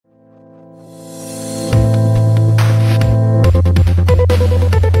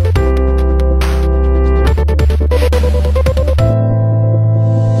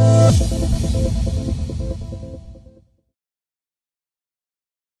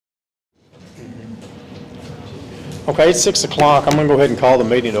Okay, it's 6 o'clock. I'm going to go ahead and call the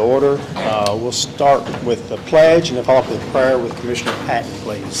meeting to order. We'll start with the pledge and then follow up with prayer with Commissioner Patton,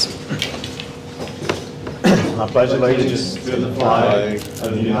 please. I pledge allegiance to the flag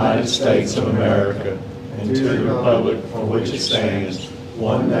of the United States of America and to the republic for which it stands,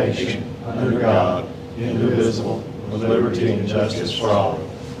 one nation, under God, indivisible, with liberty and justice for all.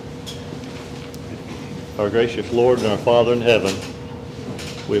 Our gracious Lord and our Father in heaven,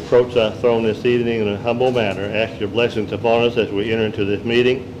 we approach thy throne this evening in a humble manner, ask your blessings upon us as we enter into this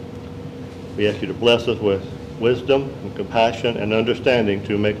meeting. We ask you to bless us with wisdom and compassion and understanding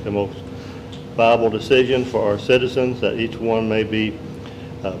to make the most viable decisions for our citizens, that each one may be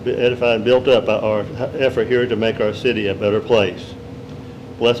edified and built up by our effort here to make our city a better place.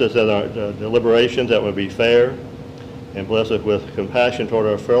 Bless us in our deliberations that will be fair, and bless us with compassion toward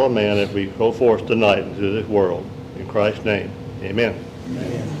our fellow man as we go forth tonight into this world. In Christ's name, amen.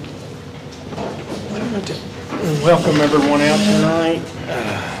 Amen. Welcome everyone out tonight.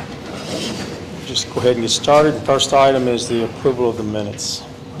 Just go ahead and get started. The first item is the approval of the minutes.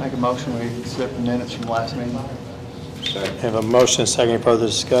 Make a motion we accept the minutes from last meeting. Have a motion, second, any further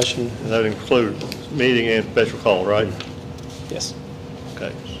discussion? And that includes meeting and special call, right? Yes.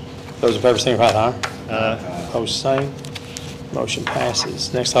 Okay. Those in favor, signify by aye. Aye. Opposed, same. Motion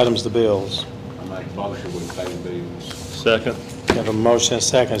passes. Next item is the bills. I make a motion we pay the bills. Second. We have a motion and a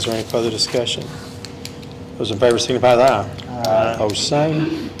second. Is there any further discussion? Those in favor signify by aye. Aye. Opposed,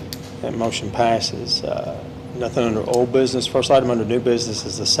 same. That motion passes. Nothing under old business. First item under new business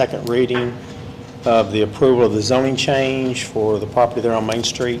is the second reading of the approval of the zoning change for the property there on Main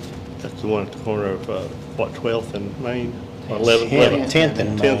Street. That's the one at the corner of, 12th and Main? Or 11th? 10th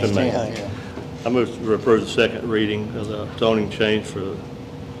and Main. 10th and Main. I think. I move to approve the second reading of the zoning change for the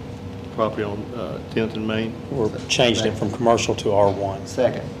property on 10th and Main. We're changing it from commercial to R1.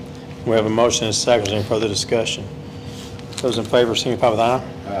 Second. We have a motion and a second. Is there any further discussion? Those in favor signify with aye.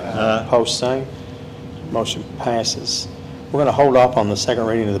 Aye. Opposed, same. Motion passes. We're going to hold off on the second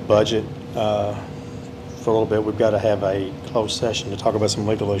reading of the budget for a little bit. We've got to have a closed session to talk about some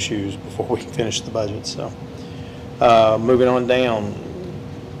legal issues before we can finish the budget. So, moving on down.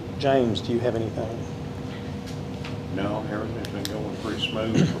 James, do you have anything? No, everything's been going pretty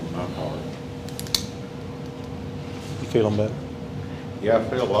smooth from my part. You feeling better? Yeah, I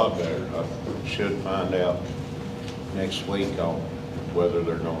feel a lot better. I should find out next week on whether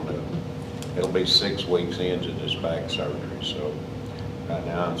they're going to, it'll be 6 weeks into this back surgery. So right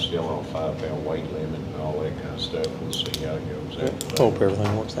now I'm still on 5-pound weight limit and all that kind of stuff. We'll see how it goes. Hope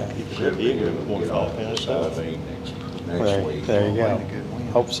everything works out. Should be good. More Get off coffee and this stuff. IV next week. There you go.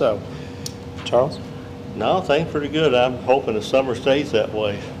 Hope so. Charles? No, things pretty good. I'm hoping the summer stays that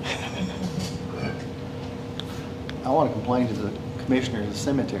way. I want to complain to the commissioner of the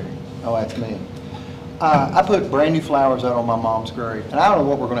cemetery. Oh, that's me. I put brand new flowers out on my mom's grave, and I don't know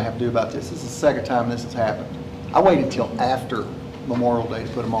what we're going to have to do about this. This is the second time this has happened. I waited till after Memorial Day to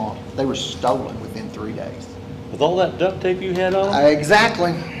put them on. They were stolen within 3 days. With all that duct tape you had on?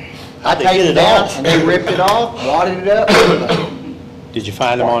 Exactly. I How'd they taped get it it down, off? and they ripped it off, wadded it up. Did you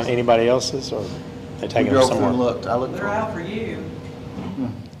find them on anybody else's, or they We taken them drove through and somewhere? looked. I looked They're for them. out for you.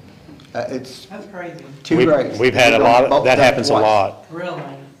 It's That's crazy. 2 graves. We've had a We lot, drove both that them happens a twice. lot. Really?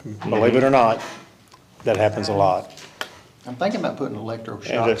 Believe it or not, that happens a lot. I'm thinking about putting an electroshock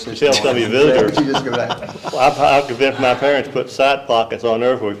And to system tell some of your on. visitors. You just go back. Well, I've convinced my parents to put side pockets on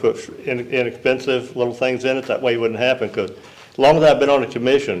there where we put inexpensive little things in it. That way it wouldn't happen, because as long as I've been on the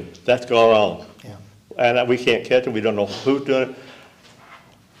commission, that's gone wrong. Yeah. And we can't catch it. We don't know who's doing it.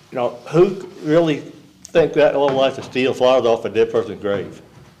 You know, who really think that little likes to steal flowers off a dead person's grave?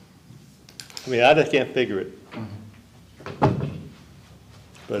 I mean, I just can't figure it.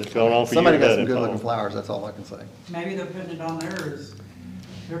 But it's going on for Somebody years. got some good looking flowers, that's all I can say. Maybe they're putting it on theirs,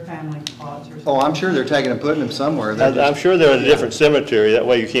 their family plots or something. Oh, I'm sure they're taking and putting them somewhere. They're I'm just- sure they're in a different cemetery. That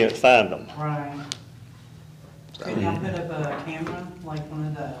way you can't find them. Right. Couldn't y'all put up a camera, like one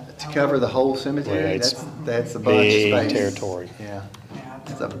of the? To cover the whole Yeah, cemetery, it's that's a bunch of Big space. territory. Yeah, Yeah.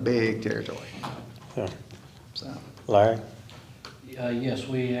 it's a big territory, Yeah. so. Larry? Yes,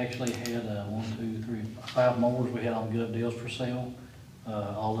 we actually had 5 mowers we had on good deals for sale.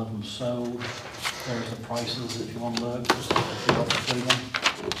 All of them sold. There's the prices if you want to look. Just if you want to see them.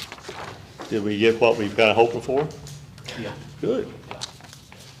 Did we get what we've kind of hoping for? Yeah. Good.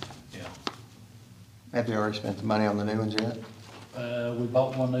 Yeah. Have you already spent the money on the new ones yet? We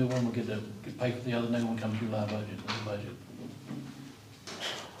bought one new one. We get pay for the other new one come July budget.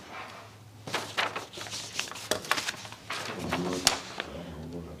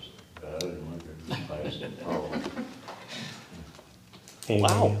 Anything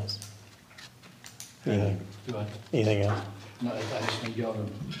Wow. else? Anything? Do I, Anything else? no, I just need y'all to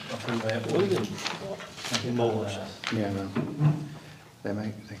approve that. We can- Thank you, Mowers. Yeah, no.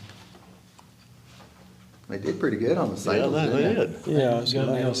 They did pretty good on the Yeah, sales, they didn't they? did. Yeah, it's Good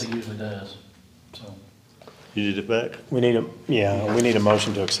deals, nice. it usually does, so. You need it back? We need a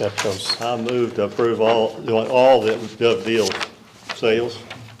motion to accept those. I move to approve all the gov deal sales.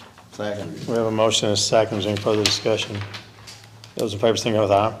 Second. We have a motion and a second. Is there any further discussion? Those in favor, signify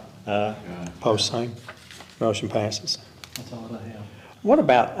with aye. Aye. Post same. Motion passes. That's all that I have. What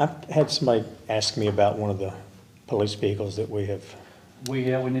about, I've had somebody ask me about one of the police vehicles that we have. We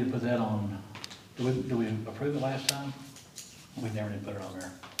need to put that on, do we approve it last time? We never did put it on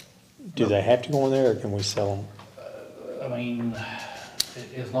there. Do they have to go in there, or can we sell them? I mean,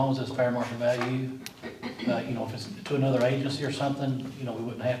 as long as it's fair market value, you know, if it's to another agency or something, you know, we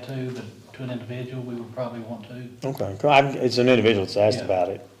wouldn't have to, but to an individual, we would probably want to. Okay, it's an individual that's asked Yeah. about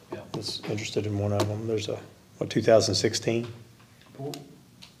it, Yeah. that's interested in one of them. There's a, 2016? 14,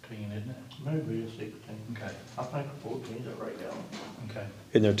 isn't it? Maybe it's 16. Okay, I think 14 is right now. okay,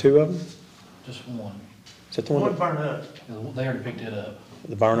 Isn't there two of them? just one. Is that the one, burned up. They already picked it up.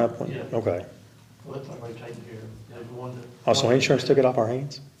 the burn-up one? Yeah. Okay. Well, that's already taken care of. There's one that. Also, insurance took it off our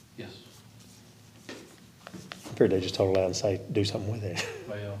hands? Yes, I figured they just told it out and say, do something with it.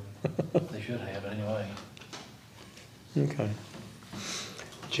 well, they should have it anyway. Okay.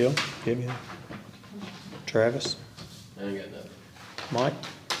 Jill, give me that. Travis? I ain't got nothing. Mike?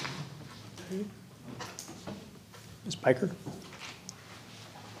 Ms. Baker?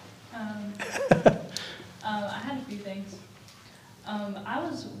 I had a few things.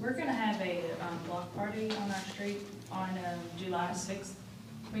 We're gonna have a block party on our street on July 6th.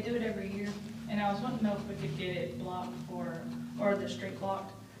 We do it every year, and I was wanting to know if we could get it blocked or the street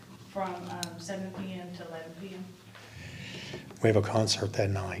blocked from 7 PM to 11 PM We have a concert that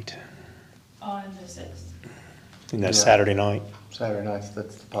night, on the 6th. and that's Yeah. Saturday night. Saturday nights,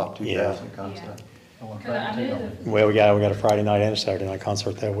 that's the Pop Yeah. 2000 concert. I want to Because I try knew to Well, we got a Friday night and a Saturday night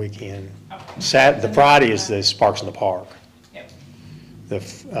concert that weekend. the. The Friday is the Sparks in the Park. Yep. The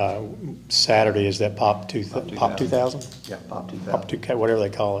Saturday is that Pop 2000? Yeah, Pop Pop 2000. 2K, whatever they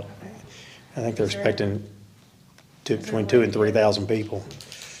call it. I think they're Is there- expecting between 2,000 and 3,000 people,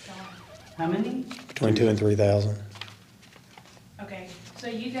 How many? between 2,000 and 3,000. Okay, so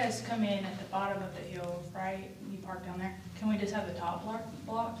you guys come in at the bottom of the hill, right? You park down there. Can we just have the top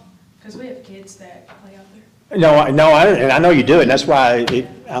blocked? Because we have kids that play out there. And I know you do it, and that's why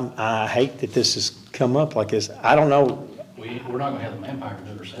I hate that this has come up like this. I don't know, We're not gonna have the manpower to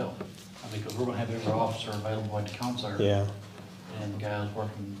do it ourselves, because we're gonna have every officer available at the concert. yeah. And the guys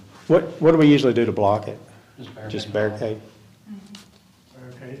working What do we usually do to block it? just barricade. Just barricade?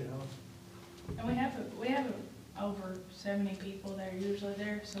 And we have over 70 people that are usually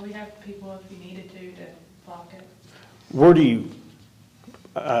there, so we have people if you needed to block it. Where do you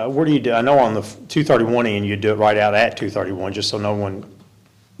do, I know on the 231 end, you do it right out at 231, just so no one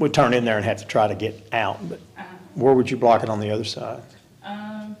would turn in there and have to try to get out, but where would you block it on the other side?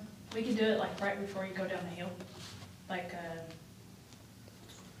 We could do it like right before you go down the hill, like,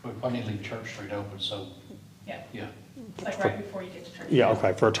 We probably need to leave Church Street open, so, yeah, yeah. like right before you get to church. Yeah,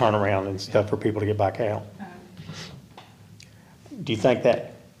 okay, for a turnaround and stuff for people to get back out. Do you think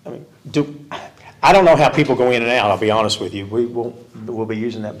that, I don't know how people go in and out, I'll be honest with you. We'll be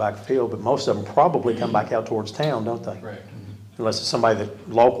using that back field, but most of them probably come back out towards town, don't they? Correct. Unless it's somebody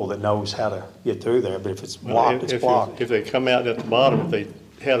local that knows how to get through there, but if it's blocked, it's blocked. If they come out at the bottom, if they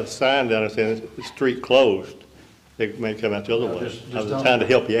had a sign down there saying the street closed, they may come out the other way. Just I was don't- trying to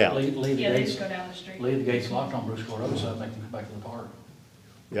help you out. Leave the Yeah, they gates, just go down the street. leave the gates locked on Bruce Court Road, so they can come back to the park.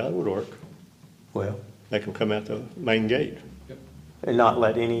 Yeah, that would work. Well, They can come out the main gate. and not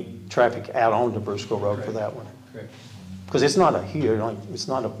let any traffic out onto Bruce School Road for that one. Correct. Because it's not a huge, it's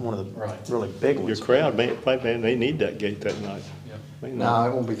not one of the Right. really big Your ones. crowd, they need that gate that night. Yep. May No, not.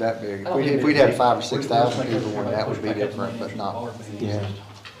 it won't be that big. I don't think If we'd it'd had be- 5,000 or we're 6,000 just making people, sure then that would be push back up different, the but main not, bar would be Yeah. easiest.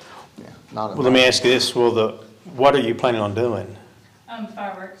 yeah, not. Well, let me ask you this, what are you planning on doing?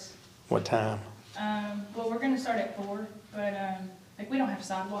 Fireworks. What time? Well, we're gonna start at 4, but, like, we don't have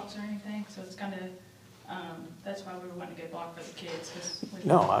sidewalks or anything, so it's kind of, that's why we were wanting to get blocked for the kids, 'cause we.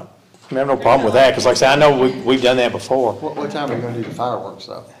 No, I have no problem with that, because like I said, I know we've done that before. What time are you gonna do the fireworks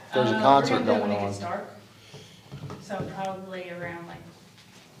though? There's a We're concert gonna do it going when it on. gets dark, so probably around like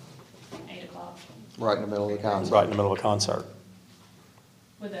 8 o'clock. Right in the middle of the concert. Right in the middle of a concert.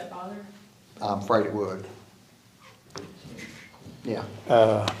 Would that bother? I'm afraid it would. Yeah.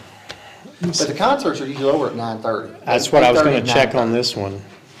 Uh, But the concerts are usually over at 9:30. That's what I was 8:30 going to and check 9:30. on this one.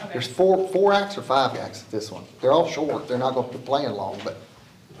 Okay. There's four acts or 5 acts at this one. They're all short. They're not gonna be playing long, but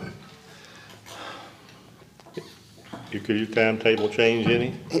Could your timetable change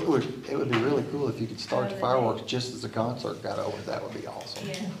any? It would be really cool if you could start the fireworks just as the concert got over. That would be awesome.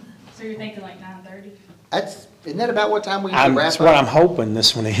 Yeah, so you're thinking like 9:30? Isn't that about what time we usually wrap That's up? what I'm hoping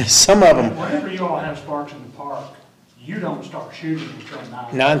this one is. Some of them, Whenever you all have sparks in the park, you don't start shooting until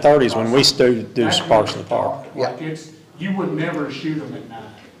 9. 9:30 is when we do That's sparks in when the park. it's dark. Like you would never shoot them at 9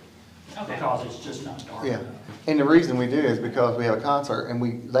 Okay. because it's just not dark. Yeah, and the reason we do is because we have a concert and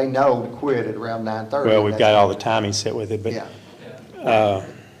they know to quit at around 9:30. Well, we've got all the timing set with it, but, Yeah,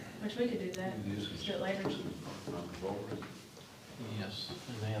 Which we could do that, just do it later. Yes.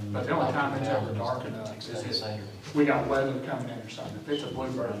 And then. But the only time it's ever dark enough is if Saturday. we got weather coming in or something. If it's a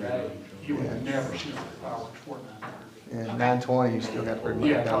bluebird day, you would never shoot fireworks before 9:30. and 9:20, you still got pretty much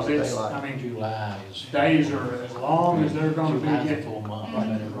Yeah, down because to it's, daylight. I mean, July is. days are as long as they're gonna be July's a getting full month. right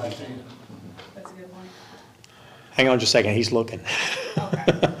then. That's a good point. hang on just a second, he's looking. Okay.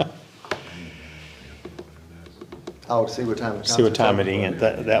 Oh, see what time the See what concert's time it over.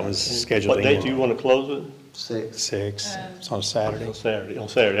 ends. That was scheduled What date do you in want to close it? 6. 6. It's on a Saturday. On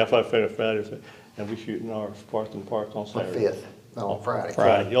Saturday. I thought Friday, and we shooting our Sparks in the Park on On Saturday. 5th, no, on Friday.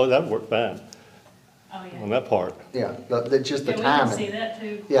 Friday. Oh, that worked fine Oh, on yeah. that part. Yeah, just the Yeah, we can see timing. that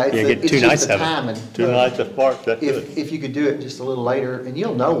too. Yeah, Yeah, get it's 2 just nights the of it. timing. 2 nights at Sparks, that's good. If you could do it just a little later, and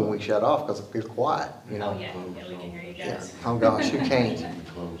you'll know when we shut off because it's quiet, you Oh, know? yeah, yeah, we can hear you Yeah. guys. Oh, gosh, who can't?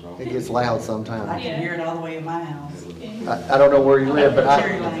 It gets loud I sometimes. can hear it all the way in my house. I don't know where you live, but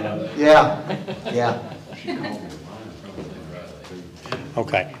Cherry I, Lane. yeah, yeah.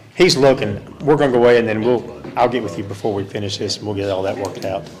 Okay, he's looking. We're gonna go away and then I'll get with you before we finish this and we'll get all that worked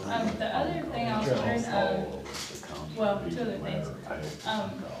out. The other thing I was wondering, well, 2 other things.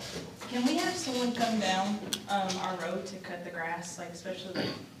 Can we have someone come down, our road to cut the grass, like especially like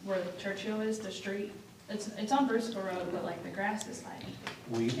where Churchill is, the street? It's on Bristol Road, but like the grass is like,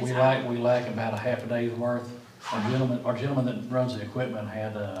 We lack about a half a day's worth. Our gentleman that runs the equipment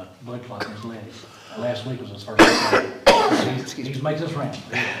had blood clot in his leg. Last week was his first day. He's making us round.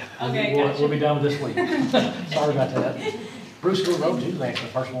 Okay, We'll gotcha. be done with this week. Sorry about that. Bruce School Road's usually actually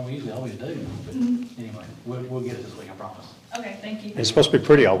the first one we usually always do. But anyway, we'll get it this week, I promise. okay, thank you. It's supposed to be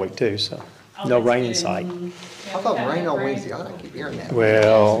pretty all week too, so Oh, no that's rain in good. sight. Yeah, I we thought kinda rain have on Wednesday, I keep hearing that.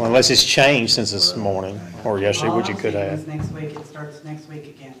 Well, unless it's changed since this morning or yesterday, All which you I'm could seeing have. is next week, it starts next week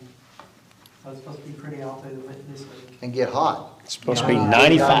again. So it's supposed to be pretty all through this week. And get hot. It's supposed to be Yeah.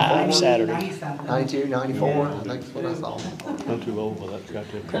 95 Saturday. 90-something. 92, 94, I Yeah. think that's what I saw. I'm too old for that, got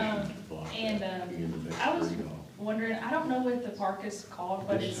to. And I was wondering, I don't know what the park is called,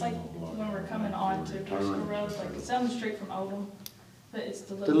 but it's like when we're coming on to Bristol Road, like it's down the street from Oldham, but it's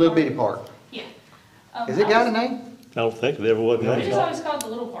the The little. little park. bitty park. Yeah. Has it got a name? I don't think it ever was It's named. just always called the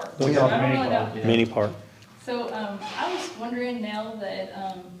little park. We So have I don't really know. Mini park. So, I was wondering now that,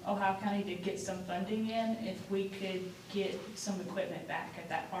 Ohio County did get some funding in, if we could get some equipment back at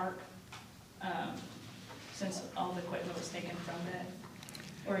that park, since all the equipment was taken from that,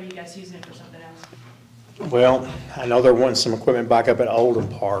 or are you guys using it for something else? Well, I know they're wanting some equipment back up at Oldham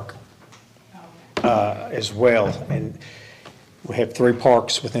Park Oh, okay. as well. And we have 3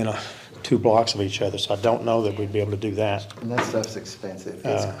 parks within 2 blocks of each other, so I don't know that we'd be able to do that. And that stuff's expensive.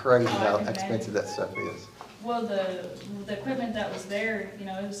 It's crazy how expensive that stuff is. Well, the equipment that was there, you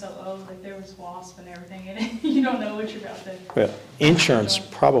know, it was so old, like there was wasp and everything in it, you don't know what you're about to. Well, insurance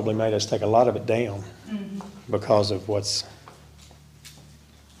probably made us take a lot of it down because of what's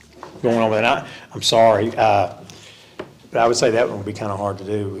going on with it. I'm sorry, but I would say that one would be kind of hard to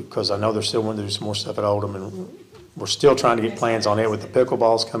do because I know they're still wanting to do some more stuff at Oldham and we're still trying to get plans on it with the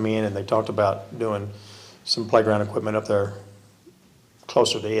pickleballs come in and they talked about doing some playground equipment up there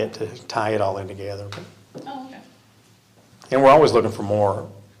closer to it to tie it all in together. Oh, okay. And we're always looking for more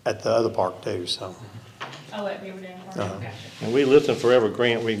at the other park too, so. Oh, at Beaver Dam Park. Uh-huh. Gotcha. And we listen for every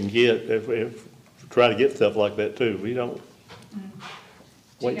grant we can get, if, try to get stuff like that too. We don't Do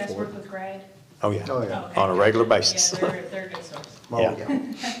you wait guys for work it. with Grad? Oh, yeah, Oh, yeah. Okay. on a regular basis. Yeah, they're a good source. Oh,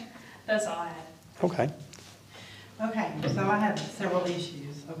 Yeah. That's all I had. Okay. Okay, so I have several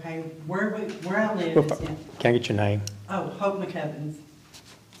issues, okay? Where I live Well, is in, Can I get your name? Hope McCubbins.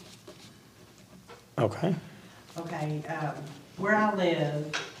 Okay. Okay, where I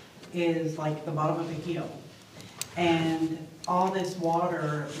live is like the bottom of a hill. And all this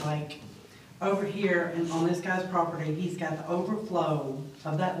water, like over here and on this guy's property, he's got the overflow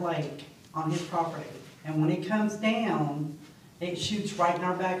of that lake on his property. And when it comes down, it shoots right in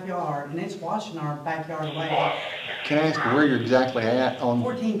our backyard and it's washing our backyard away. Can I ask where you're exactly at on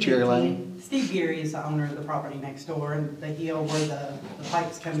 1415. Cherry Lane? Steve Geary is the owner of the property next door and the hill where the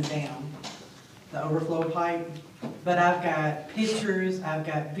pipe's coming down. the overflow pipe. But I've got pictures, I've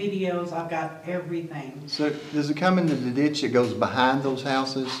got videos, I've got everything. So does it come into the ditch that goes behind those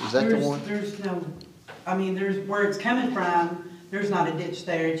houses? Is that the one? There's no, I mean, there's, where it's coming from, there's not a ditch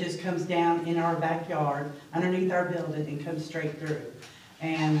there. It just comes down in our backyard, underneath our building, and comes straight through.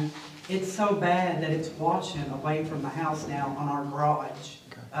 And it's so bad that it's washing away from the house now on our garage,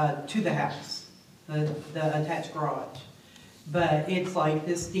 to the house, the attached garage. But it's like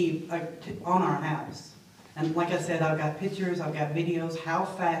this deep on our house. And like I said, I've got pictures, I've got videos, how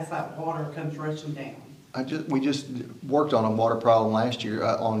fast that water comes rushing down. We just worked on a water problem last year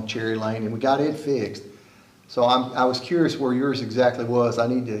on Cherry Lane, and we got it fixed. So I was curious where yours exactly was. I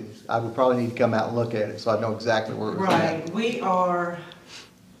would probably need to come out and look at it so I know exactly where it was at. Right, we are,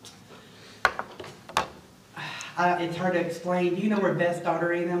 it's hard to explain. Do you know where Best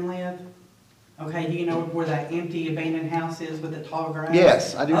Daughter and them live? Okay, do you know where that empty abandoned house is with the tall grass?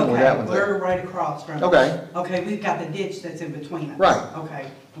 Yes, I do know where that one's at. Okay, we're right across from it. Okay. Okay, we've got the ditch that's in between us. Right. Okay,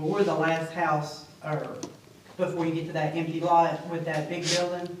 well, we're the last house, or before you get to that empty lot with that big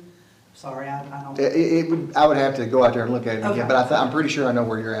building. Sorry, I don't. I would have to go out there and look at it again, Okay. but I'm pretty sure I know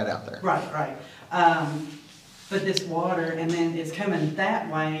where you're at out there. Right. But this water, and then it's coming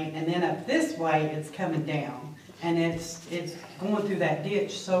that way, and then up this way, it's coming down. And it's going through that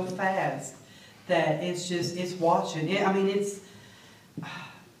ditch so fast that it's watching.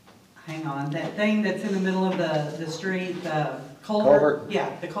 Hang on, that thing that's in the middle of the street, the culvert. Yeah,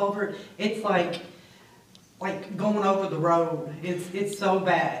 the culvert, it's like going over the road. It's so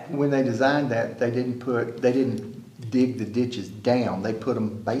bad. When they designed that, they didn't dig the ditches down. They put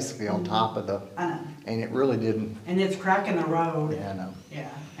them basically on top of the, I know. and it really didn't. And it's cracking the road. Yeah, I know. Yeah,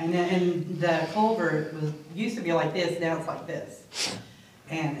 and the culvert used to be like this, now it's like this.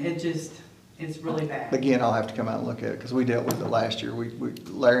 And it's really bad. Again, I'll have to come out and look at it, because we dealt with it last year.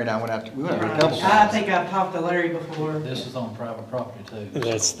 Larry and I went out, we went out a couple I times. think I've talked to Larry before. This is on private property too.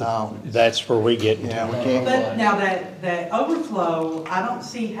 That's where we get into Yeah, we it. can't. But now that overflow, I don't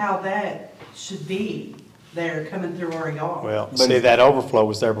see how that should be there coming through our yard. Well, see, that overflow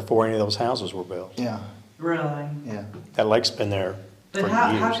was there before any of those houses were built. Yeah, Really? yeah, That lake's been there for But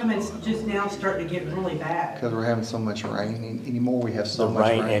how years. come it's just now starting to get really bad? because we're having so much rain, and anymore we have The so much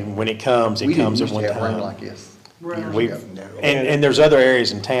rain, rain. and when it comes, We it didn't comes at used one to have rain time. like this. Really? years We've, ago. and there's other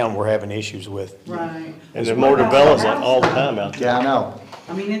areas in town we're having issues with. Right. And there's more development all the time out there. Yeah, I know.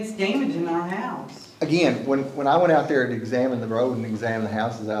 I mean, it's damaging our house. Again, when I went out there to examine the road and examine the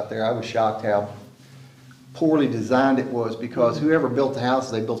houses out there, I was shocked how poorly designed it was, because whoever built the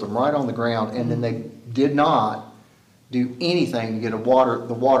houses, they built them right on the ground, and then they did not do anything to get the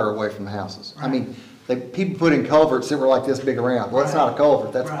water away from the houses. I mean, people put in culverts that were like this big around. Well, that's not a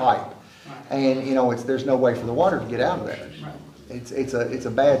culvert, that's Right. pipe. Right. And, there's no way for the water to get out of there. Right. It's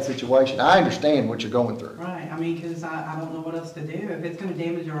a bad situation. I understand what you're going through. Right, I mean, because I don't know what else to do. If it's gonna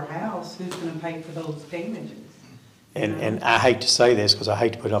damage our house, who's gonna pay for those damages? And I hate to say this, because I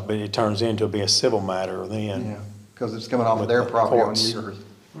hate to put it up, but it turns into be a civil matter then. Yeah, because it's coming off of With their the property on courts. yours.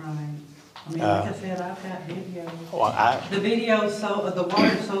 Right. I mean, like I said, I've got videos. Well, The video's the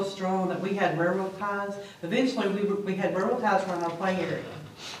water's so strong that we had railroad ties. Eventually, we had railroad ties around our play area.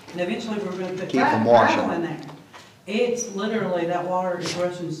 And eventually, we were gonna put Keep from washing. gravel in there. It's literally, that water is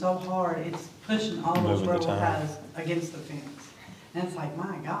rushing so hard, it's pushing all those Moving the railroad tire. ties against the fence. And it's like,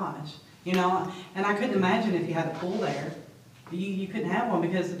 my gosh, and I couldn't imagine if you had a pool there. You couldn't have one,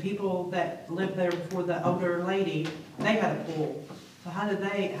 because the people that lived there before, the older lady, they had a pool. So how did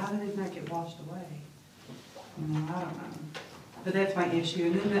they not get washed away? I don't know. But that's my issue.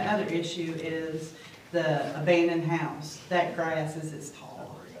 And then the other issue is the abandoned house. That grass is as tall.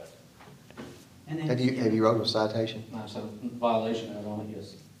 And then, Have you wrote a citation? That's a violation of it on it,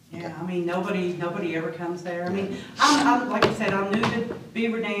 yes. yeah, I mean, nobody ever comes there. I mean, I'm like I said, I'm new to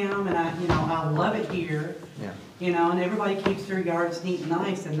Beaver Dam, and I love it here. Yeah. And everybody keeps their yards neat and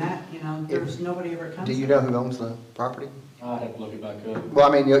nice, and that, there's nobody ever comes Do you there. know who owns the property? I'd have to look it back up.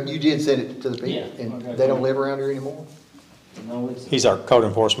 Well, I mean, you did send it to the people, Yeah. and Okay. they don't live around here anymore? No, it's. He's our code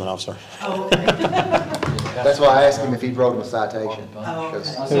enforcement officer. Oh, okay. That's why I asked him if he'd wrote him a citation. Oh, okay.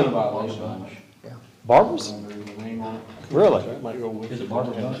 because- I sent a violation on it. Yeah. Barbers? The name on it. Really? Is it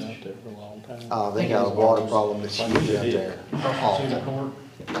Barbara Bunch? They got a water problem that's huge out there. Cedar Court.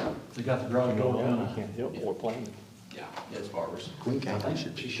 They got the garage door down. can't help what we're planning. Yeah, it's Barbara's. Queen County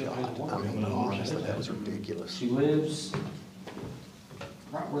should be shot. I mean, honestly, that was ridiculous. She lives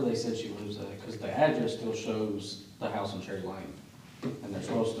right where they said she lives at, because the address still shows the house on Cherry Lane. And they're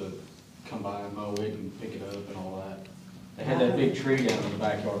supposed to come by and mow it and pick it up and all that. They had that big tree down in the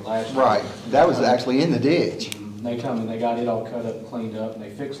backyard last year. Right, that was actually in the ditch. They tell me they got it all cut up and cleaned up, and they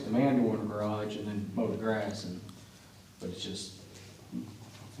fixed the man door in the garage and then mowed the grass, but it's just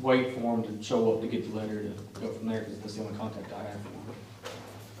wait for them to show up to get the letter to go from there, because that's the only contact I have for them.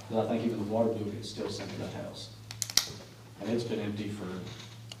 Because I think even the water bill gets still sent to that house. And it's been empty for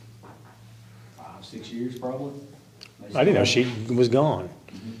 5-6 years probably. I didn't know she was gone.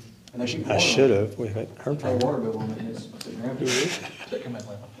 And they keep I water should on have. We haven't it. heard Pay from her. water bill on it, and it's sitting there empty.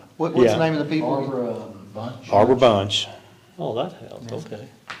 What's Yeah. the name of the people? Barbara, Bunch. Barbara Bunch. Oh, that house, okay.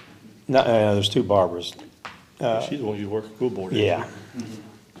 No, there's two Barbaras. She's the one you work school board. Yeah,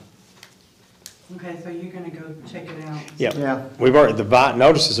 Okay, so you're gonna go check it out? yeah. Yeah. We've already,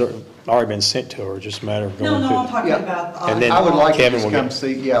 notices are already been sent to her, just a matter of No, going no, I'm through. talking Yeah. about. the And then- I would like to Kevin just will come get-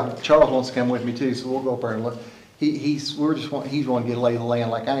 see, yeah, Charles wants to come with me too, so we'll go up there and look. He's wanting to get a lay of the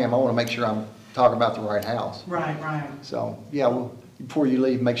land like I am. I want to make sure I'm talking about the right house. Right, right. So, yeah, well, before you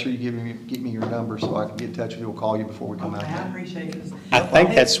leave, make sure you get me your number so I can get in touch with you. We'll call you before we come out Okay, I there. appreciate it. I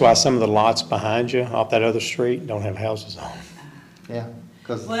think that's why some of the lots behind you, off that other street, don't have houses on them. Yeah,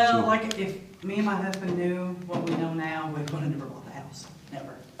 because. Well, like, if me and my husband knew what we know now, we would have never bought the house,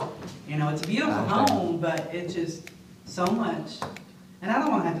 never. You know, it's a beautiful I understand. home, but it's just so much, and I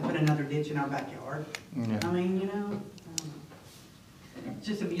don't wanna have to put another ditch in our backyard. Yeah. I mean, you know, it's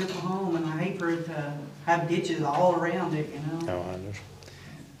just a beautiful home, and I hate for it to have ditches all around it, you know? No, I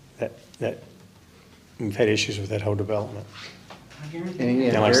understand. We've had issues with that whole development. I guarantee And you.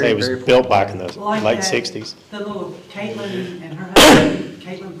 again, And like I say, it was very built back in the Like late that- sixties. The little Caitlin and her husband,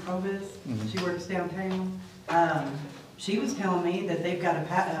 Caitlin Provis, Mm-hmm. she works downtown. She was telling me that they've got a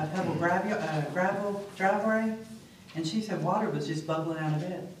pebble gravel driveway, and she said water was just bubbling out of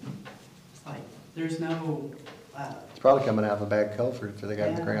it. It's like, there's no, It's probably coming out of a bad culvert if they got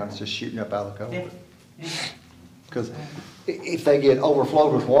in the Yeah. ground. It's just shooting up out of the yeah, culvert. yeah. Because if they get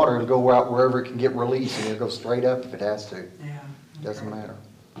overflowed with water, it'll go out wherever it can get released, and it'll go straight up if it has to. Yeah. Doesn't matter.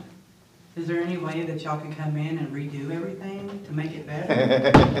 Is there any way that y'all can come in and redo everything to make it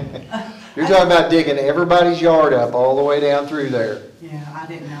better? You're talking about digging everybody's yard up all the way down through there. Yeah, I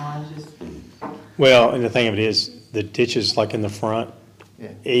didn't know, I was just, Well, and the thing of it is, the ditches like in the front, Yeah.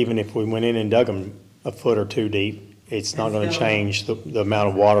 even if we went in and dug them a foot or two deep, it's not gonna It's still- change the amount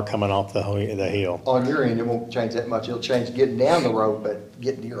of water coming off the hill. On your end, it won't change that much. It'll change getting down the road, but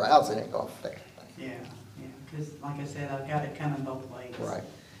getting to your house, it ain't gonna affect anything. yeah, yeah, because like I said, I've got it coming both ways. Right.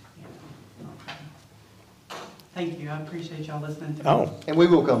 Yeah, okay. Thank you, I appreciate y'all listening to me. Oh, And we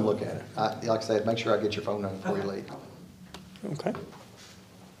will come look at it. Like I said, make sure I get your phone number before you Okay. leave. okay.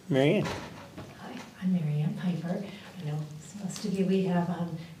 Mary Ann? Hi, I'm Mary Ann Piper. I know most of you, we have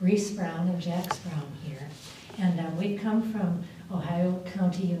Reese Brown and Jax Brown here. And we've come from Ohio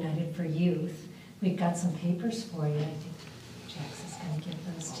County United for Youth. We've got some papers for you. I think Jax is going to give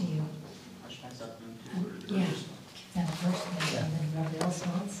those to you. Yeah, that first one, and then whoever else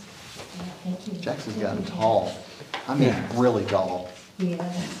wants. Yeah, thank you. Jackson's gotten tall. I mean, really tall. Yeah.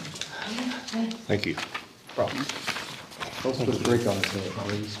 Thank you. Let's put a brick on his head,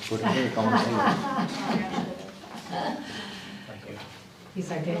 please. Put a brick on his head.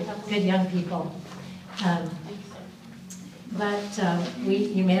 These are good young people. But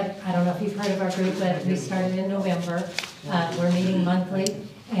you may have, I don't know if you've heard of our group, but we started in November. We're meeting monthly,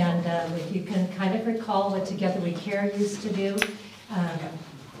 and if you can kind of recall what Together We Care used to do,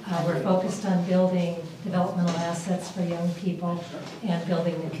 we're focused on building developmental assets for young people and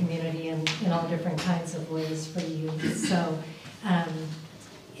building the community in all different kinds of ways for youth. So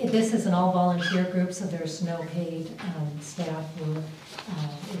this is an all-volunteer group, so there's no paid staff.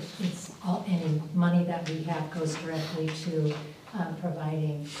 Any money that we have goes directly to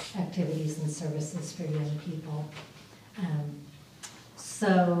providing activities and services for young people.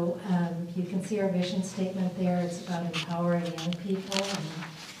 So you can see our vision statement there. It's about empowering young people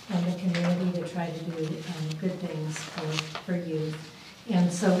and the community to try to do good things for youth. And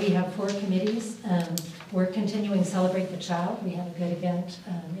so we have 4 committees. We're continuing Celebrate the Child. We have a good event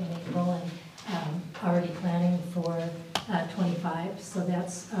in April and already planning for 25. So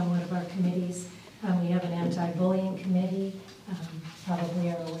that's one of our committees. We have an anti-bullying committee. Probably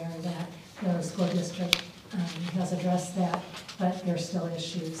are aware of that. The school district has addressed that, but there are still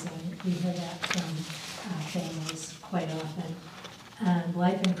issues, and we hear that from families quite often.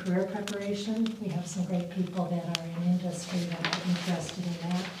 Life and career preparation, we have some great people that are in industry that are interested in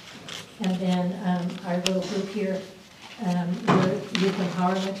that. And then our little group here, we're youth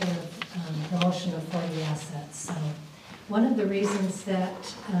empowerment and promotion of 40 assets. So one of the reasons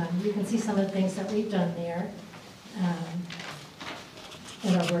that you can see some of the things that we've done there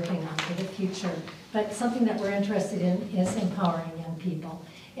and are working on for the future. But something that we're interested in is empowering young people.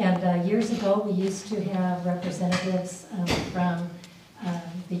 And years ago, we used to have representatives from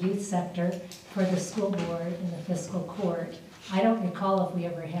the youth sector for the school board and the fiscal court. I don't recall if we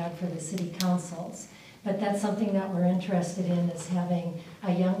ever had for the city councils, but that's something that we're interested in, is having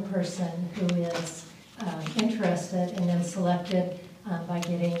a young person who is interested and then selected by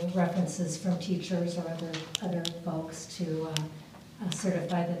getting references from teachers or other folks to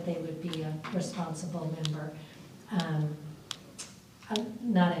certify that they would be a responsible member.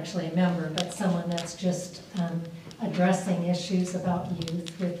 Not actually a member, but someone that's just addressing issues about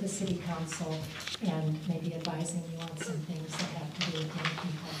youth with the city council and maybe advising you on some things that have to do with young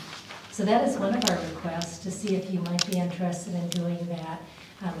people. So that is one of our requests, to see if you might be interested in doing that.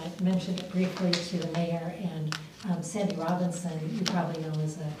 I mentioned it briefly to the mayor, and Sandy Robinson, you probably know,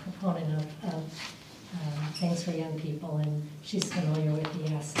 is a proponent of things for young people, and she's familiar with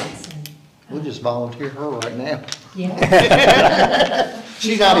the assets. And We'll just volunteer her right now. yeah.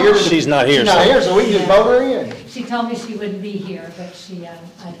 She's not here. She's not here, She's not here, so we can just vote her in. She told me she wouldn't be here, but she, I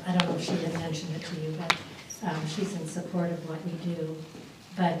don't know if she had mentioned it to you, but she's in support of what we do.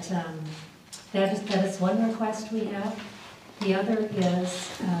 But that is one request we have. The other is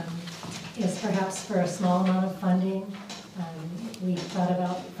perhaps for a small amount of funding. We thought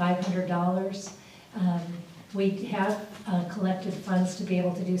about $500. We have collected funds to be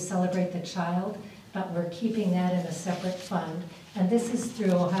able to do Celebrate the Child, but we're keeping that in a separate fund. And this is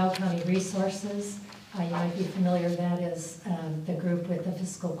through Ohio County Resources. You might be familiar, that is the group with the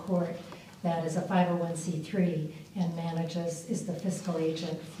fiscal court that is a 501c3 and is the fiscal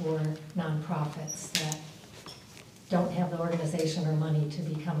agent for nonprofits that don't have the organization or money to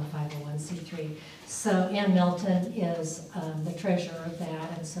become a 501c3. So Ann Milton is the treasurer of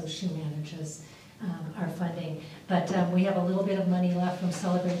that, and so she manages our funding. But we have a little bit of money left from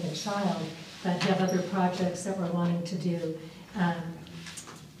Celebrate the Child, but have other projects that we're wanting to do.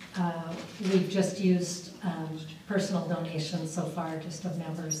 We've just used personal donations so far, just of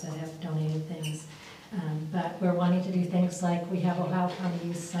members that have donated things. But we're wanting to do things like, we have Ohio County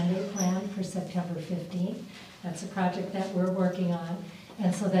Youth Sunday planned for September 15th. That's a project that we're working on.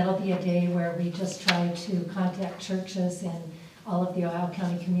 And so that'll be a day where we just try to contact churches in all of the Ohio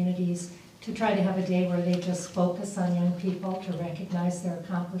County communities to try to have a day where they just focus on young people, to recognize their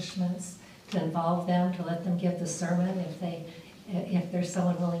accomplishments, to involve them, to let them give the sermon if there's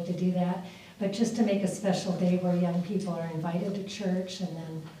someone willing to do that. But just to make a special day where young people are invited to church and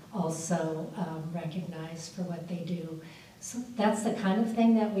then also recognized for what they do. So that's the kind of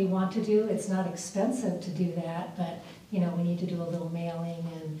thing that we want to do. It's not expensive to do that, but we need to do a little mailing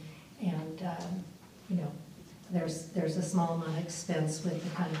and there's a small amount of expense with the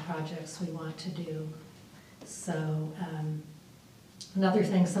kind of projects we want to do. So another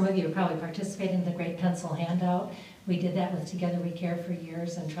thing, some of you probably participated in the Great Pencil Handout. We did that with Together We Care for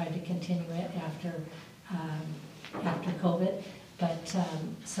years and tried to continue it after COVID. But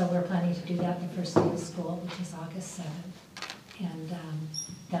so we're planning to do that the first day of school, which is August 7th. And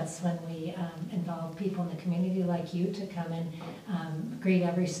that's when we involve people in the community like you to come and greet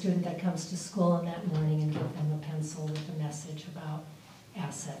every student that comes to school in that morning and give them a pencil with a message about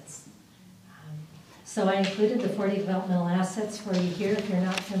assets. So I included the 40 developmental assets for you here if you're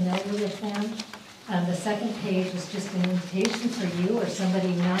not familiar with them. The second page is just an invitation for you or somebody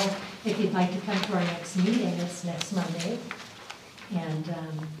you know if you'd like to come to our next meeting. It's next Monday. And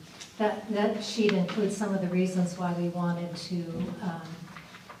that sheet includes some of the reasons why we wanted to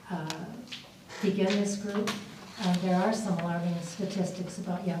begin this group. There are some alarming statistics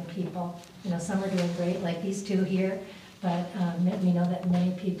about young people. Some are doing great, like these two here, but we know that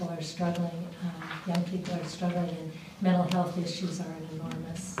many people are struggling. Young people are struggling, and mental health issues are an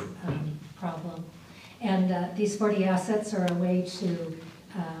enormous problem. And these 40 assets are a way to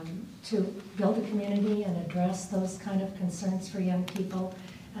build a community and address those kind of concerns for young people.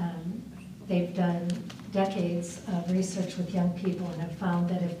 They've done decades of research with young people and have found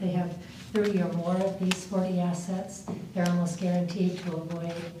that if they have 30 or more of these 40 assets, they're almost guaranteed to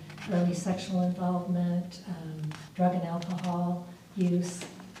avoid early sexual involvement, drug and alcohol use,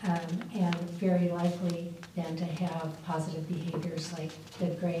 and very likely then to have positive behaviors like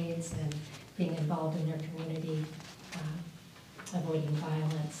good grades and being involved in their community, avoiding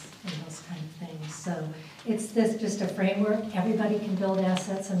violence and those kind of things. So it's just a framework. Everybody can build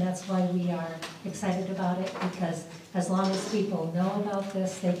assets, and that's why we are excited about it, because as long as people know about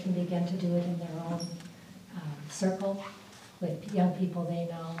this, they can begin to do it in their own circle with young people they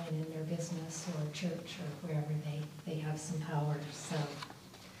know and in their business or church or wherever they have some power. So,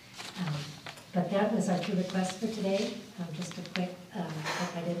 but that was our two requests for today. Just a quick,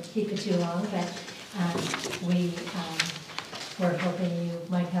 I didn't keep it too long, but we we're hoping you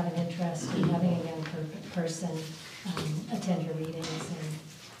might have an interest in having a young person attend your meetings and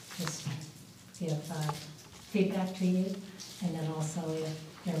just give feedback to you. And then also if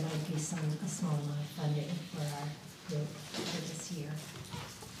there might be a small amount of funding for our group for this year.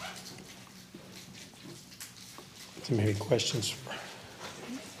 So maybe questions for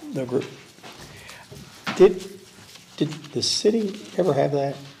the group? Did the city ever have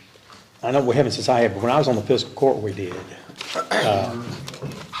that? I know we haven't since I have, but when I was on the fiscal court, we did. High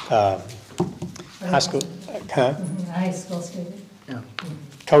school, High school student. Yeah.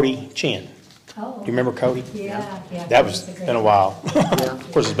 Cody Chin. Oh. Do you remember Cody? Yeah. That was, Cody's a great been a guy. while.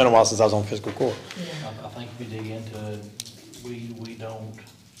 Of course, it's been a while since I was on fiscal court. Yeah. I think if we dig into it, we don't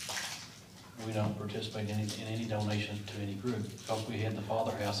participate in any donations to any group. Because we had the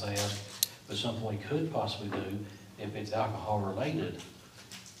Father House ask, but something we could possibly do if it's alcohol related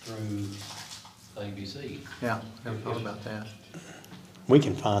through the ABC. Yeah, never thought about that. We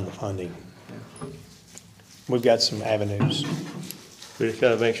can find the funding. We've got some avenues. We just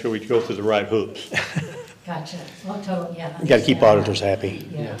gotta make sure we go through the right hoops. Gotcha. Well, totally, yeah. We've got to keep understand auditors that. happy.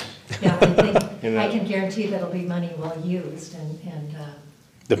 Yeah, Yes. yeah, I think, And I that- can guarantee that it'll be money well used and,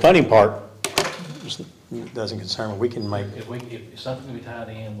 The funding part doesn't concern me. We can make, If something can be tied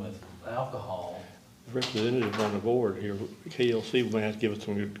in with alcohol, The representative on the board here, KLC, may have to give us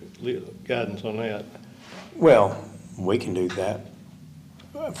some good guidance on that. well, we can do that.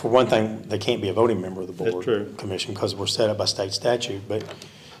 For one thing, they can't be a voting member of the That's board true. commission because we're set up by state statute, but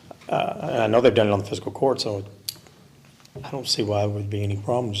and I know they've done it on the fiscal court, so I don't see why it would be any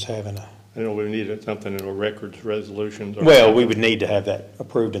problem just having a, I know we needed something in our records, resolutions. or- well, we would need to have that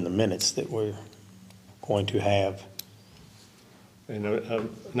approved in the minutes that we're going to have And a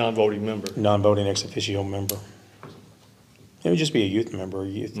non-voting member. non-voting ex officio member. It would just be a youth member,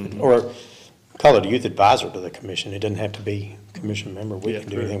 or call it a youth advisor to the commission. It doesn't have to be a commission member. We Yeah, can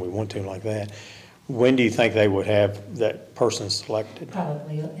do true. anything we want to like that. When do you think they would have that person selected?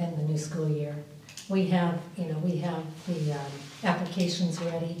 probably in the new school year. We have the applications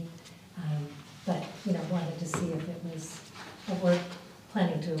ready, but, wanted to see if it was, we're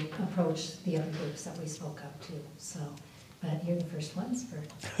planning to approach the other groups that we spoke up to, so. But you're the first ones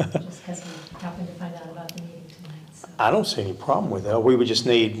just because we happened to find out about the meeting tonight, so. I don't see any problem with that. We would just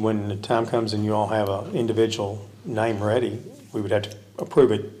need, when the time comes and you all have an individual name ready, we would have to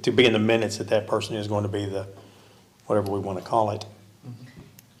approve it to be in the minutes that that person is going to be the, whatever we want to call it.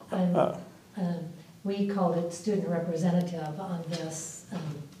 We called it student representative on this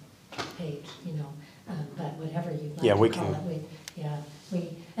page, but whatever you'd like Yeah, we to call can- it.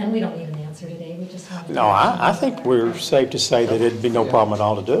 And we don't need an answer today, we just wanted to. No, I think we're safe to say that it'd be no problem at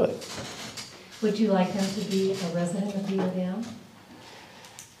all to do it. Would you like them to be a resident of Beaver Dam?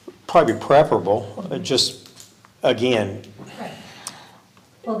 Probably preferable, just, again, Right.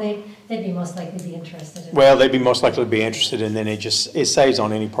 Well, they'd be most likely to be interested in. well, they'd be most likely to be interested, and then it saves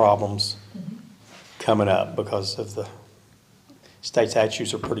on any problems Mhm. coming up because of the state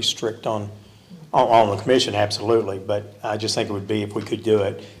statutes are pretty strict on the commission, absolutely, but I just think it would be if we could do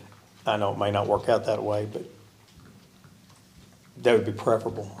it. I know it may not work out that way, but that would be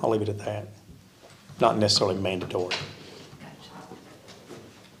preferable. I'll leave it at that. Not necessarily mandatory. Gotcha.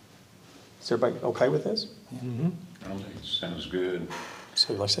 Is everybody okay with this? I think it sounds good.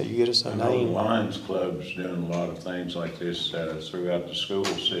 So like I said, you get us I a know the name. Lions Club's doing a lot of things like this throughout the school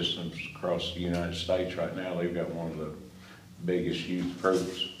systems across the United States right now. They've got one of the biggest youth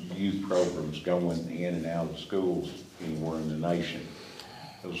programs going in and out of schools anywhere in the nation.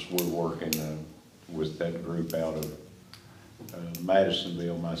 Because we're working with that group out of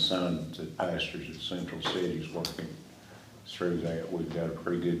Madisonville. My son that pastors at Central City is working through that. We've got a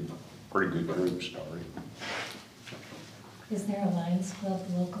pretty good group started. Is there a Lions Club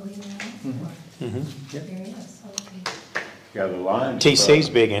locally now? Mhm. Or areas? Okay. Yeah, the Lions TC's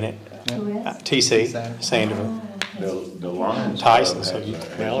Club- big in it. Who is? TC, Oh, Sanderville. okay. The Lions Tyson, Club so has you-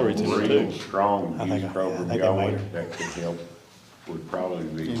 a Mallory's in it real too. strong I think youth I program think I made going her. that could help, would probably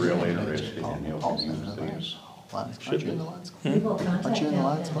be real interested in helping youth this. Aren't you in the Lions Club? We will contact Aren't you in the them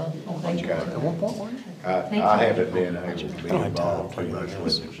Lions and Club? invite them. Okay. At one point, weren't you? Thank you. I haven't been able to be I don't have involved time too for much anything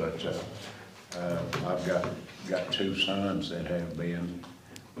with it, but I've got two sons that have been,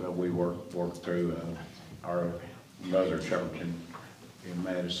 we work through our mother church in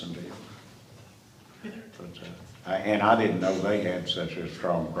Madisonville. But, and I didn't know they had such a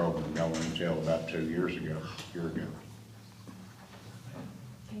strong program going until about 2 years ago, a year ago.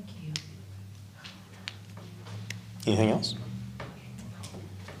 Thank you. Anything else?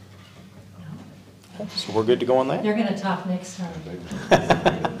 So we're good to go on that? They're gonna talk next time.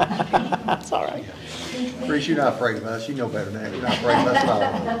 That's all right. Thank Bruce, you're not afraid of us. You know better than that. You're not afraid of us at all.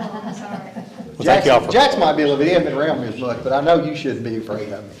 I'm sorry. Well, thank y'all for. Jax might be a little bit, he hasn't been around me as much, but I know you shouldn't be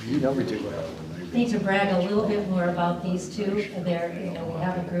afraid of me. You know me too well. Need to brag a little bit more about these two. They're, you know, we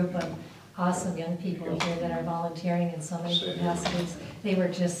have a group of awesome young people here that are volunteering in so many capacities. They were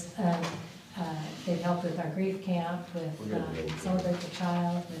just, they've helped with our grief camp, with Celebrate the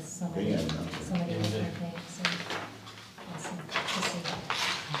Child, with so many different things. So, awesome to see that.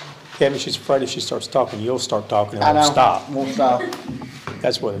 Kevin, she's afraid if she starts talking, you'll start talking and I won't know. stop. Won't stop.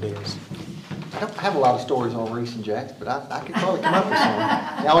 That's what it is. I don't have a lot of stories on Reese and Jax, but I could probably come up with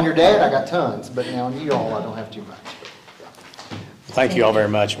some. Now, on your dad, I got tons, but now on you all, I don't have too much. Thank you all very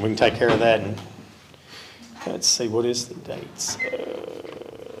much, and we can take care of that. And let's see, what is the dates?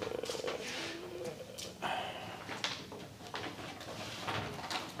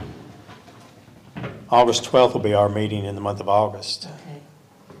 August 12th will be our meeting in the month of August. Okay.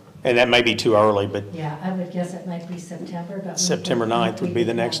 And that may be too early, but Yeah, I would guess it might be September, but. September 9th would be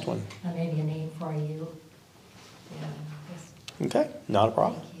the next one. Maybe a name for you. Yeah, yes. Okay, not a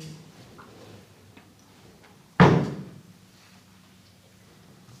problem. Thank you.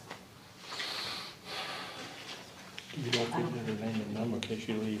 You don't give me the name and number in case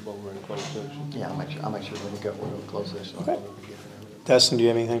you leave over in closed session. Yeah, I'll make sure when we go, we're going to close this. Okay. Dustin, do you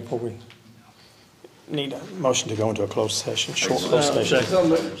have anything before we need a motion to go into a closed session, short closed session?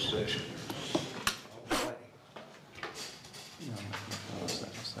 Session.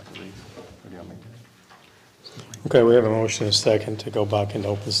 Okay, we have a motion and a second to go back into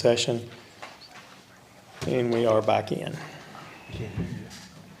open session. And we are back in. Are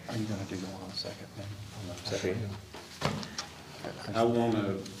you going to do one on second then? I want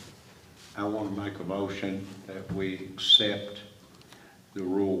to make a motion that we accept the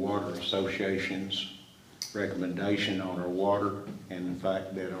Rural Water Association's recommendation on our water, and the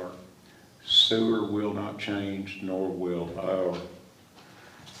fact that our sewer will not change, nor will our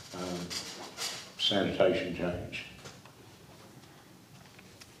sanitation change.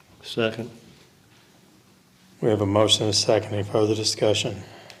 Second. We have a motion and a second. Any further discussion?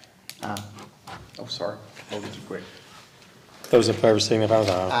 Oh, sorry. Hold it too quick. Those in favor signify with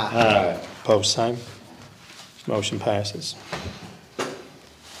aye. Aye. Opposed, same. Motion passes.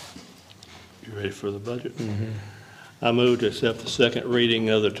 You ready for the budget? I move to accept the second reading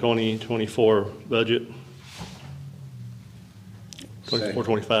of the 2024 budget. 24,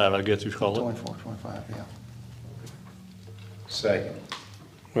 25, I guess you call it. 24, 25, yeah. Second.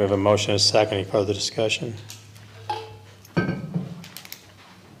 We have a motion and a second. Any further discussion?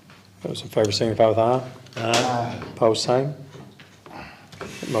 Those in favor signify with aye. Aye. Opposed, same.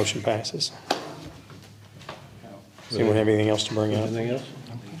 Motion passes. Does anyone have anything else to bring up? Anything else?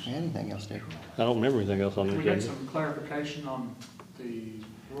 Anything else, Dick? I don't remember anything else on the We got agenda. some clarification on the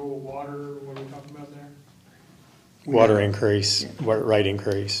rural water, what are we talking about there? Water increase, rate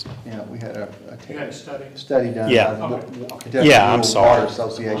increase. Yeah, we had a You had a study? study done Yeah. by the Okay. Kentucky Yeah, I'm Rural sorry. Water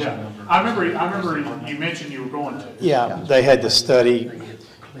Association. Yeah, I remember you mentioned you were going to. Yeah, they had the study.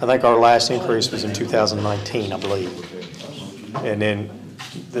 I think our last increase was in 2019, I believe. And then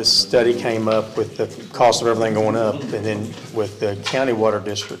this study came up with the cost of everything going up, and then with the county water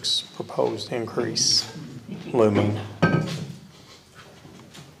district's proposed increase looming.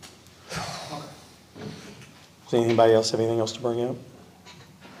 Does anybody else have anything else to bring up?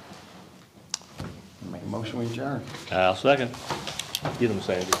 Make a motion, we adjourn. I'll second. Get them,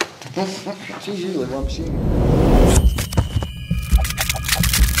 Sandy. She's usually one machine.